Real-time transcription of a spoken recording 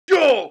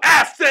Joel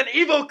asked an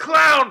evil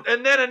clown,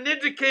 and then a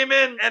ninja came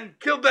in and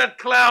killed that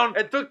clown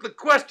and took the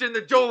question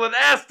that Joel had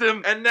asked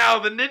him, and now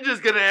the ninja's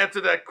gonna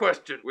answer that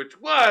question, which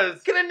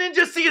was, can a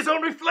ninja see his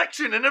own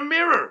reflection in a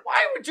mirror?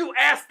 Why would you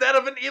ask that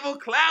of an evil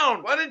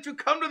clown? Why didn't you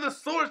come to the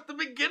source to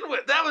begin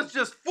with? That was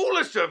just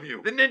foolish of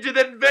you. The ninja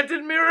that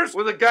invented mirrors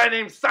was a guy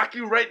named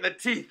Saku right in the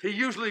teeth. He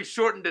usually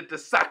shortened it to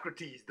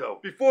Socrates, though.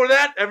 Before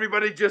that,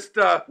 everybody just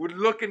would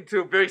look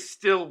into very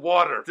still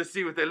water to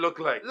see what they look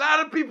like. A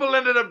lot of people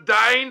ended up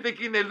dying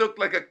thinking they looked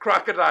like a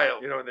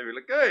crocodile. You know, and they'd be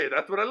like, hey,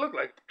 that's what I look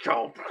like.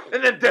 Chomp.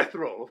 And then death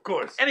roll, of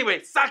course.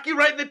 Anyway, Saku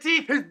right in the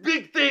teeth, his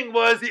big thing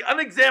was the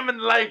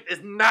unexamined life is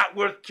not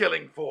worth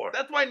killing for.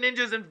 That's why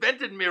ninjas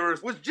invented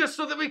mirrors, was just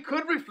so that we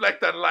could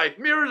reflect on life.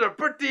 Mirrors are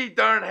pretty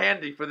darn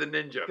handy for the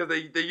ninja, because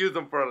they use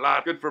them for a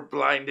lot. Good for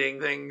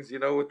blinding things, you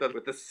know,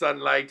 with the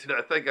sunlight.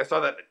 I think I saw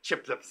that in a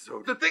Chips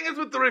episode. The thing is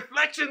with the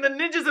reflection, the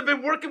ninjas have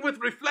been working with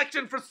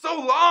reflection for so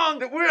long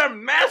that we are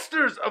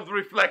masters of the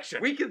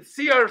reflection. We can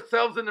see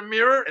ourselves in the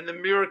mirror, and the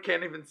mirror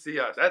can't even see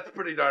us. That's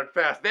pretty darn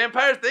fast.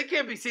 Vampires, they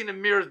can't be seen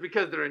in mirrors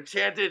because they're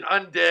enchanted,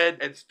 undead,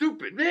 and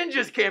stupid.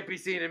 Ninjas can't be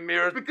seen in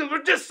mirrors because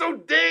we're just so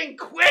dang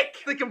quick.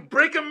 They can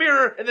break a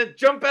mirror and then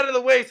jump out of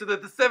the way so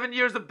that the 7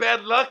 years of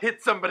bad luck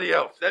hit somebody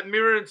else. That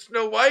mirror in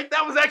Snow White,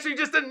 that was actually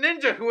just a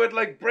ninja who had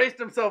like braced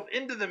himself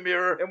into the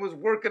mirror and was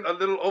working a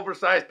little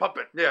oversized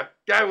puppet. Yeah,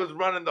 guy was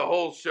running the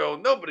whole show.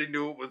 Nobody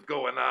knew what was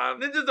going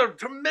on. Ninjas are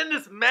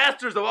tremendous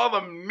masters of all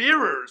the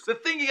mirrors. The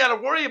thing you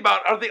gotta worry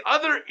about are the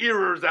other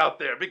errors out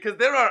there, because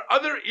there are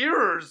other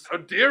errors. A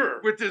dearer,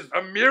 which is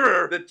a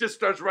mirror that just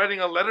starts writing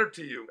a letter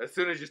to you as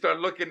soon as you start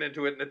looking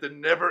into it, and it's a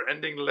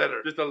never-ending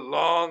letter. Just a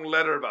long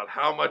letter about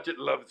how much it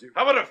loves you.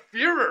 How about a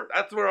fearer?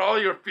 That's where all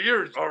your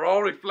fears are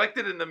all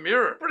reflected in the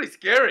mirror. Pretty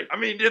scary. I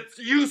mean, it's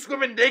you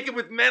swimming naked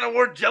with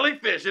man-o-war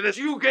jellyfish, and it's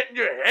you getting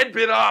your head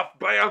bit off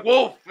by a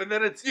wolf, and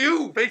then it's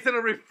you facing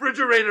a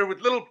refrigerator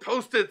with little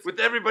post-its with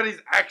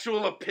everybody's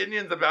actual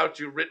opinions about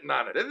you written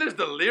on it. Then there's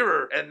the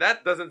leerer, and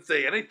that doesn't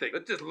say anything.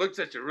 It just looks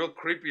at you real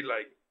creepy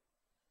like,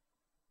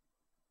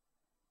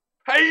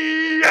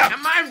 hey,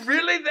 am I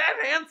really that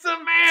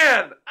handsome?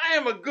 Man, I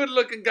am a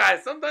good-looking guy.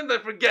 Sometimes I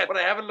forget when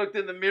I haven't looked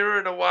in the mirror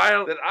in a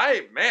while that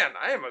I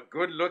am a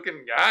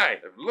good-looking guy.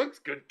 If looks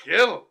could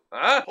kill,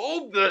 huh?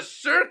 Hold the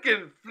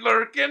shirkin,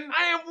 flirkin.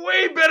 I am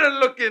way better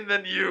looking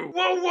than you.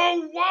 Whoa,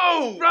 whoa,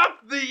 whoa.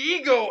 Drop the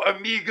ego,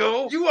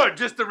 amigo. You are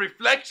just a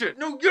reflection.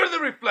 No, you're the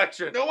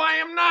reflection. No, I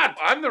am not.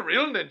 I'm the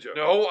real ninja.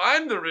 No,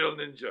 I'm the real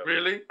ninja.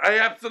 Really? I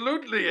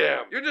absolutely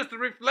am. You're just a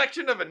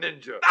reflection of a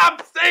ninja.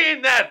 Stop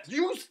saying that.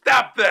 You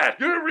stop that.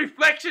 You're a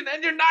reflection,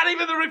 and you're not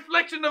even the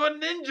reflection of a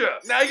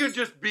ninja. Now you're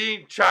just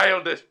being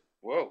childish.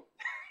 Whoa.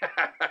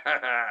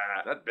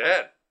 Not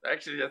bad.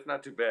 Actually, that's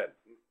not too bad.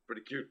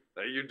 Pretty cute.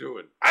 How you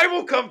doing? I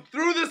will come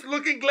through this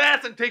looking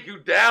glass and take you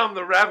down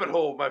the rabbit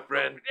hole, my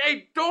friend.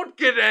 Hey, don't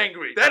get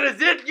angry. That is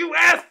it. You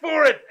asked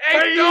for it.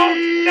 Hey,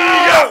 don't.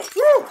 No.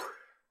 Whew.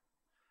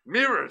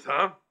 Mirrors,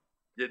 huh?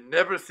 You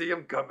never see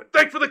them coming.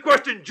 Thanks for the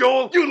question,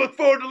 Joel. You look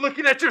forward to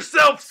looking at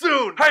yourself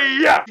soon.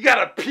 Hey-ya! You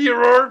got a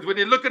peerer? When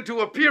you look into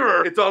a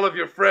peerer, it's all of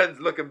your friends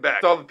looking back.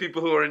 It's all the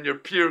people who are in your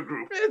peer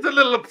group. It's a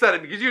little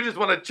upsetting because you just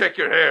want to check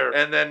your hair,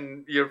 and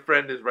then your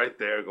friend is right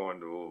there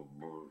going, oh.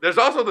 There's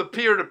also the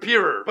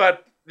peer-to-peerer,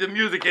 but the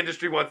music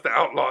industry wants to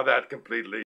outlaw that completely.